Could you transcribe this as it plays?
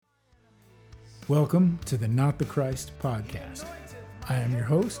Welcome to the Not the Christ podcast. I am your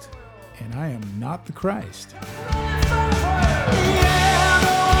host, and I am not the Christ.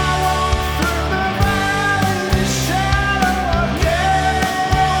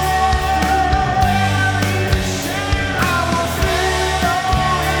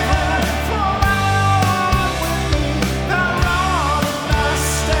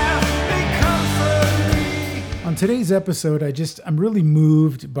 On today's episode, I'm really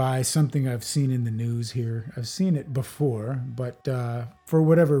moved by something I've seen in the news here. I've seen it before, but for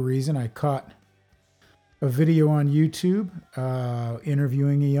whatever reason, I caught a video on YouTube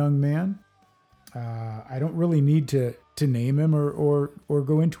interviewing a young man. I don't really need to name him or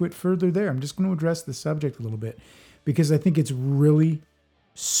go into it further there. I'm just going to address the subject a little bit because I think it's really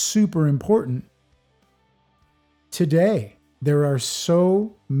super important today. There are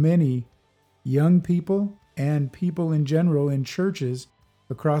so many young people and people in general in churches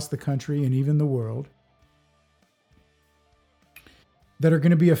across the country and even the world that are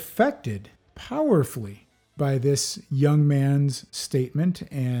going to be affected powerfully by this young man's statement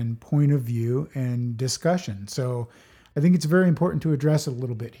and point of view and discussion. So I think it's very important to address it a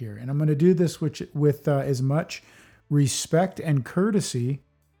little bit here. And I'm going to do this with as much respect and courtesy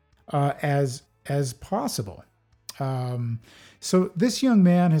as possible. So this young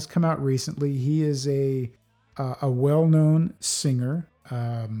man has come out recently. He is a well-known singer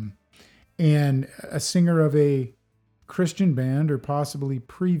and a singer of a Christian band, or possibly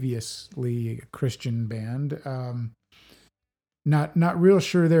previously a Christian band. Not real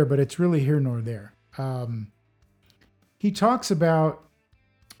sure there, but it's really here nor there. He talks about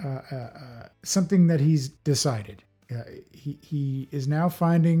something that he's decided. He is now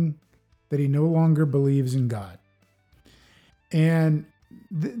finding that he no longer believes in God. And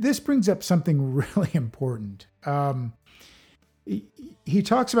this brings up something really important. He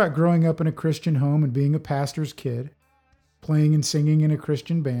talks about growing up in a Christian home and being a pastor's kid, playing and singing in a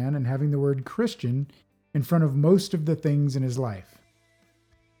Christian band, and having the word Christian in front of most of the things in his life.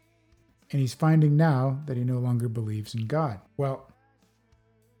 And he's finding now that he no longer believes in God. Well,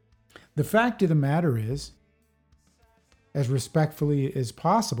 the fact of the matter is, as respectfully as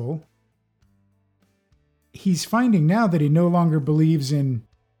possible, he's finding now that he no longer believes in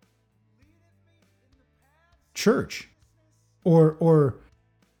church or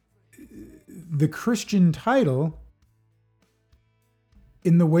the Christian title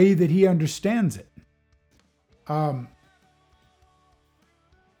in the way that he understands it.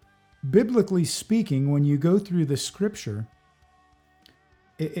 Biblically speaking, when you go through the scripture,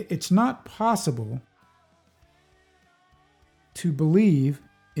 it's not possible to believe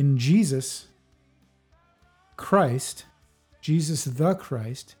in Jesus Christ, Jesus the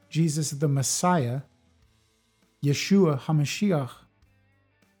Christ, Jesus the Messiah, Yeshua HaMashiach,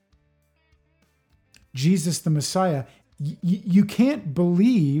 Jesus the Messiah. You can't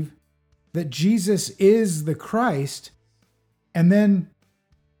believe that Jesus is the Christ and then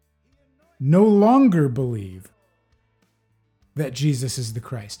no longer believe that Jesus is the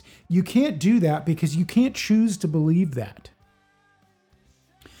Christ. You can't do that because you can't choose to believe that.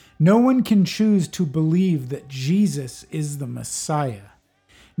 No one can choose to believe that Jesus is the Messiah.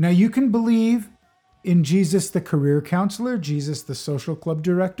 Now, you can believe in Jesus the career counselor, Jesus the social club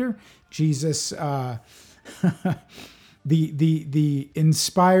director, Jesus the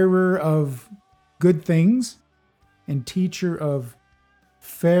inspirer of good things and teacher of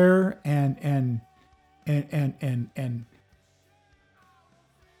fair and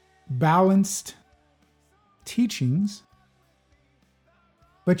balanced teachings.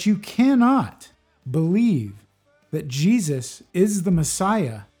 But you cannot believe that Jesus is the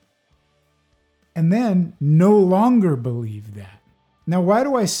Messiah and then no longer believe that. Now, why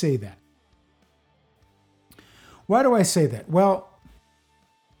do I say that? Why do I say that? Well,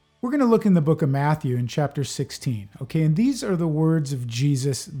 we're going to look in the book of Matthew in chapter 16. Okay, and these are the words of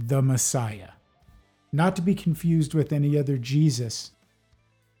Jesus the Messiah, not to be confused with any other Jesus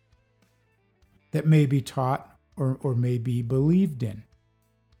that may be taught or may be believed in.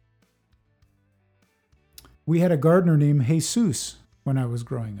 We had a gardener named Jesus when I was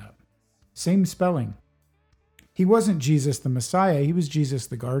growing up. Same spelling. He wasn't Jesus the Messiah. He was Jesus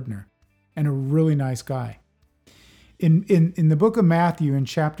the gardener, and a really nice guy. In the book of Matthew in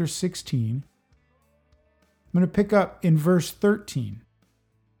chapter 16, I'm going to pick up in verse 13.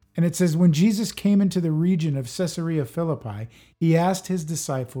 And it says, when Jesus came into the region of Caesarea Philippi, he asked his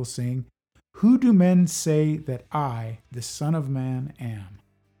disciples, saying, "Who do men say that I, the Son of Man, am?"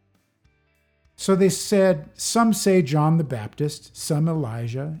 So they said, "Some say John the Baptist, some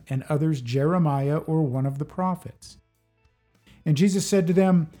Elijah, and others Jeremiah or one of the prophets." And Jesus said to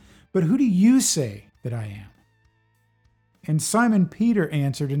them, But who do you say that I am?" And Simon Peter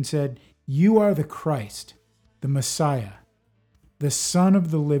answered and said, "You are the Christ, the Messiah, the Son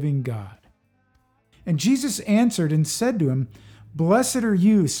of the living God." And Jesus answered and said to him, "Blessed are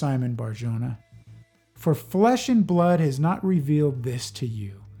you, Simon Bar-Jonah, for flesh and blood has not revealed this to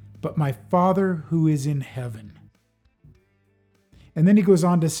you, but my Father who is in heaven." And then he goes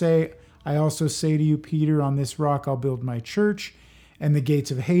on to say, "I also say to you, Peter, on this rock I'll build my church, and the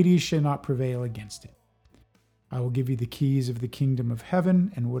gates of Hades shall not prevail against it. I will give you the keys of the kingdom of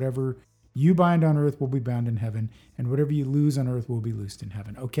heaven, and whatever you bind on earth will be bound in heaven, and whatever you loose on earth will be loosed in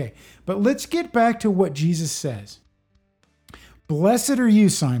heaven." Okay, but let's get back to what Jesus says. "Blessed are you,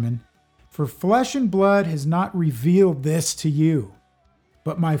 Simon, for flesh and blood has not revealed this to you,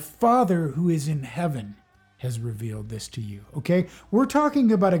 but my Father who is in heaven has revealed this to you." Okay, we're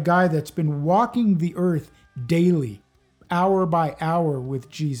talking about a guy that's been walking the earth daily, hour by hour with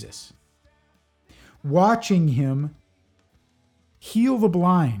Jesus, watching him heal the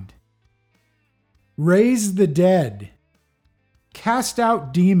blind, raise the dead, cast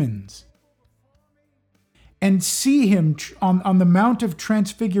out demons, and see him on the Mount of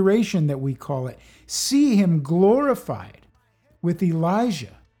Transfiguration, that we call it, see him glorified with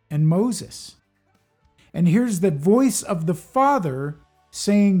Elijah and Moses. And here's the voice of the Father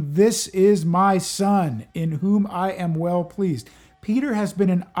saying, "This is my Son, in whom I am well pleased." Peter has been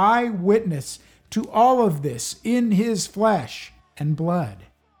an eyewitness to all of this in his flesh and blood.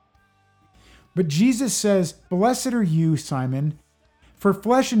 But Jesus says, "Blessed are you, Simon, for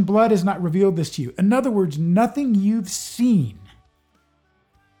flesh and blood has not revealed this to you." In other words, nothing you've seen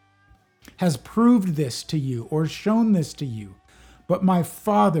has proved this to you or shown this to you, but my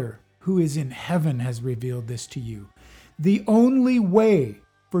Father who is in heaven has revealed this to you. The only way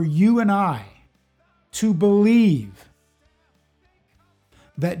for you and I to believe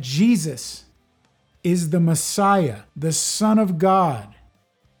that Jesus is the Messiah, the Son of God,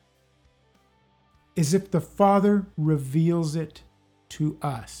 is if the Father reveals it to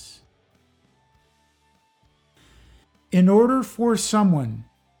us. In order for someone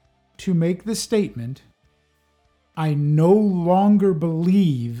to make the statement, "I no longer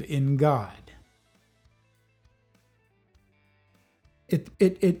believe in God,"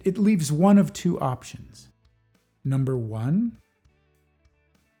 it leaves one of two options. Number one,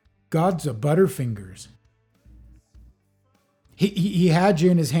 God's a butterfingers. He had you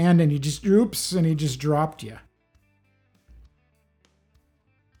in his hand and he just dropped you.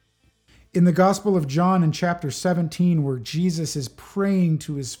 In the Gospel of John in chapter 17, where Jesus is praying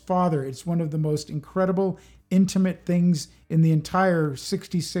to his Father, it's one of the most incredible, intimate things in the entire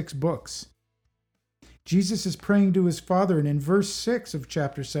 66 books. Jesus is praying to his Father, and in verse 6 of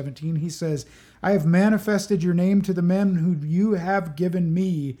chapter 17, he says, "I have manifested your name to the men who you have given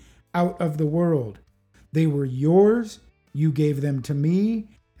me out of the world. They were yours, you gave them to me,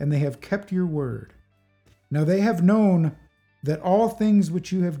 and they have kept your word. Now they have known that all things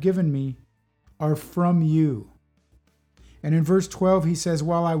which you have given me are from you." And in verse 12, he says,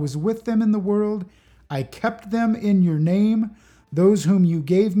 "While I was with them in the world, I kept them in your name. Those whom you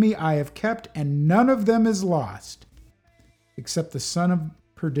gave me I have kept, and none of them is lost, except the son of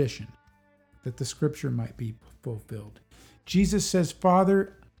perdition, that the scripture might be fulfilled." Jesus says,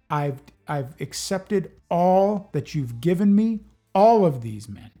 "Father, I've accepted all that you've given me, all of these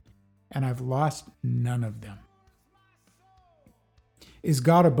men, and I've lost none of them." Is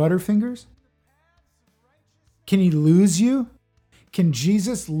God a butterfingers? Can he lose you? Can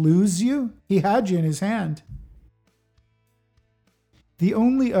Jesus lose you? He had you in his hand. The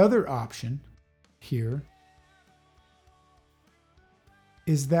only other option here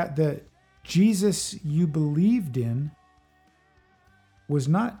is that the Jesus you believed in was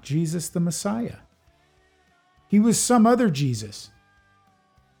not Jesus the Messiah. He was some other Jesus,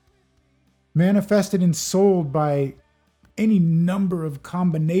 manifested and sold by any number of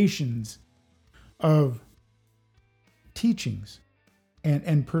combinations of teachings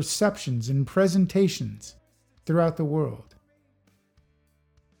and perceptions and presentations throughout the world.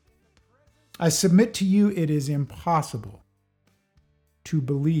 I submit to you, it is impossible to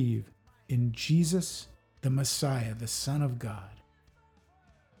believe in Jesus the Messiah, the Son of God,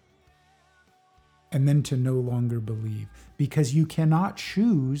 and then to no longer believe, because you cannot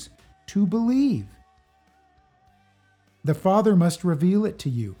choose to believe. The Father must reveal it to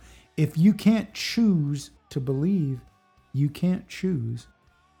you. If you can't choose to believe, you can't choose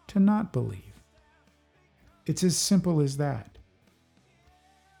to not believe. It's as simple as that.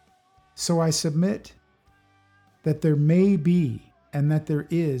 So I submit that there may be, and that there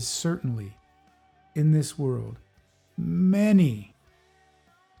is certainly in this world, many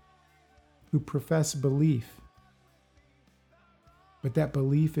who profess belief, but that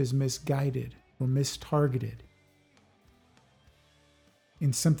belief is misguided or mistargeted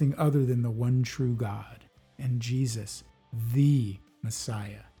in something other than the one true God and Jesus, the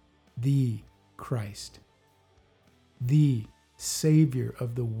Messiah, the Christ, the Savior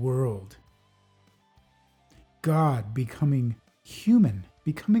of the world. God becoming human,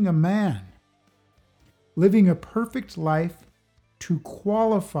 becoming a man, living a perfect life to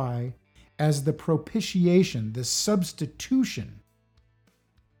qualify as the propitiation, the substitution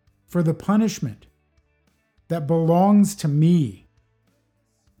for the punishment that belongs to me.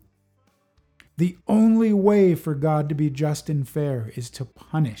 The only way for God to be just and fair is to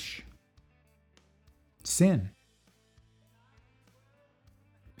punish sin.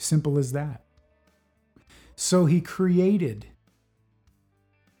 Simple as that. So he created.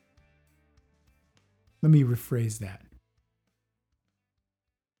 Let me rephrase that.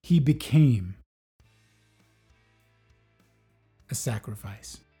 He became a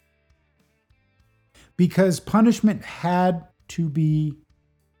sacrifice. Because punishment had to be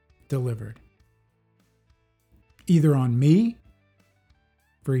delivered. Either on me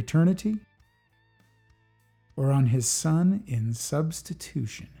for eternity or on his Son in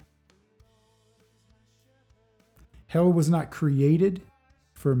substitution. Hell was not created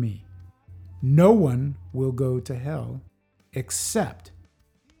for me. No one will go to hell except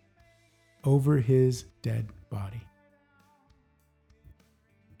over his dead body.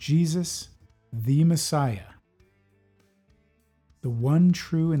 Jesus, the Messiah, the one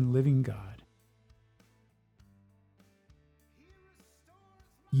true and living God.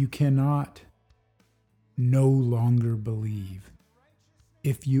 You cannot no longer believe,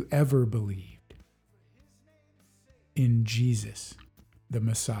 if you ever believed, in Jesus, the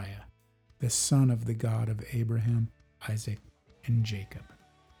Messiah, the Son of the God of Abraham, Isaac, and Jacob.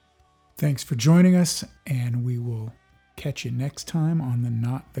 Thanks for joining us, and we will catch you next time on the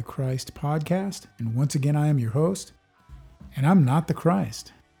Not the Christ podcast. And once again, I am your host, and I'm not the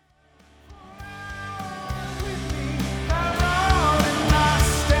Christ.